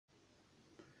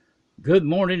Good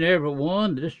morning,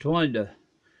 everyone. Just wanted to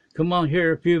come on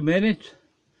here a few minutes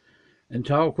and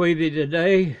talk with you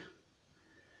today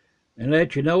and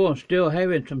let you know I'm still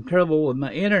having some trouble with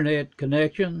my internet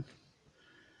connection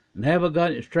and haven't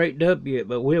got it straightened up yet,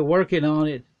 but we're working on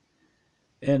it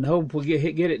and hope we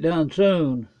get it done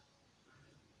soon.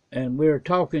 And we're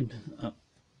talking,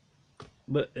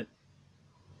 but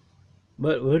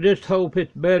we'll just hope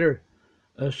it's better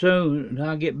soon, and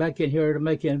I'll get back in here to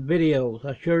making videos.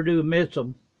 I sure do miss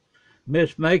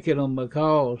making them,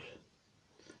 because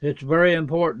it's very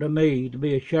important to me to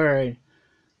be sharing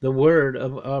the word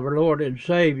of our Lord and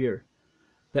Savior,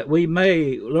 that we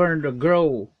may learn to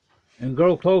grow and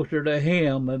grow closer to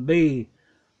Him and be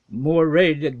more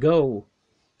ready to go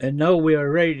and know we are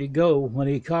ready to go when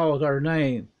He calls our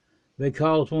name,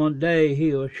 because one day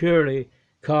He will surely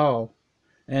call.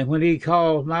 And when He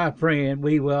calls, my friend,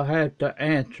 we will have to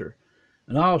answer.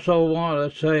 And I also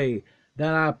want to say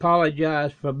that I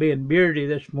apologize for being beardy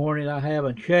this morning. I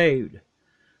haven't shaved.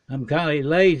 I'm kind of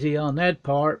lazy on that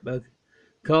part,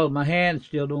 because my hands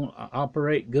still don't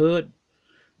operate good,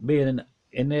 being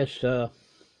in this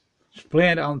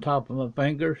splint on top of my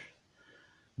fingers.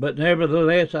 But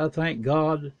nevertheless, I thank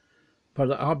God for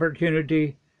the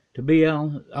opportunity to be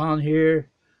on here,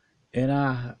 and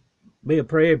I be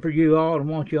praying for you all, and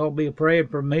want you all to be praying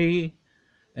for me.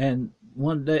 And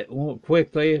one day,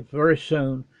 quickly, very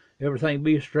soon, everything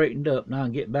be straightened up, and I'll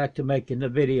get back to making the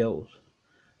videos.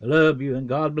 I love you, and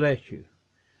God bless you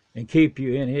and keep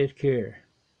you in His care.